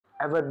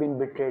Ever been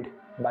betrayed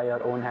by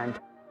your own hand?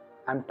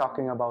 I'm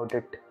talking about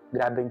it,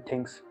 grabbing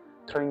things,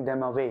 throwing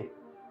them away,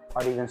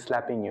 or even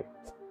slapping you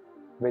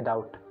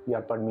without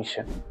your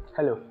permission.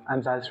 Hello,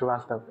 I'm Sahil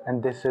Srivastav,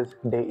 and this is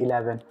day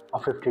 11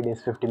 of 50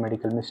 Days 50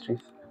 Medical Mysteries.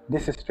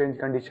 This strange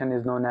condition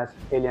is known as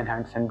alien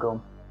hand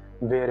syndrome,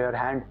 where your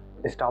hand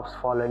stops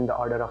following the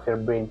order of your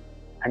brain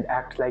and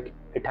acts like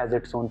it has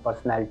its own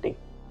personality.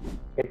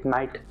 It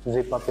might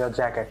zip up your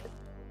jacket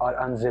or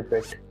unzip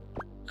it,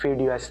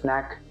 feed you a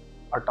snack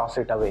or toss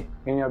it away.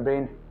 In your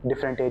brain,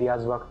 different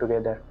areas work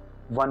together.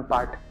 One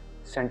part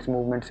sends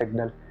movement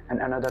signal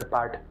and another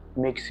part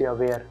makes you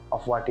aware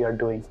of what you are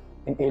doing.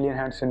 In alien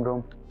hand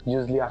syndrome,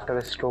 usually after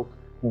a stroke,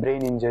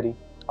 brain injury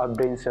or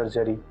brain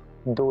surgery,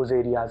 those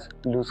areas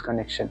lose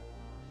connection.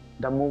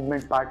 The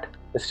movement part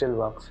still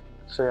works,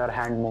 so your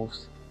hand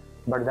moves,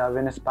 but the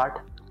awareness part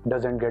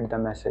doesn't get the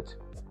message.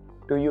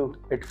 To you,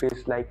 it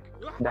feels like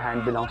the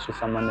hand belongs to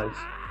someone else,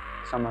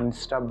 someone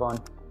stubborn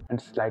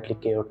and slightly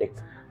chaotic.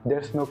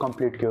 There's no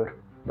complete cure,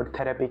 but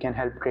therapy can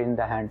help train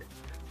the hand,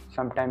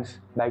 sometimes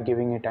by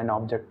giving it an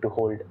object to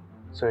hold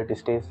so it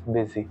stays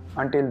busy.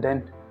 Until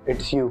then,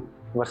 it's you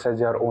versus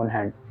your own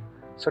hand.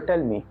 So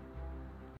tell me,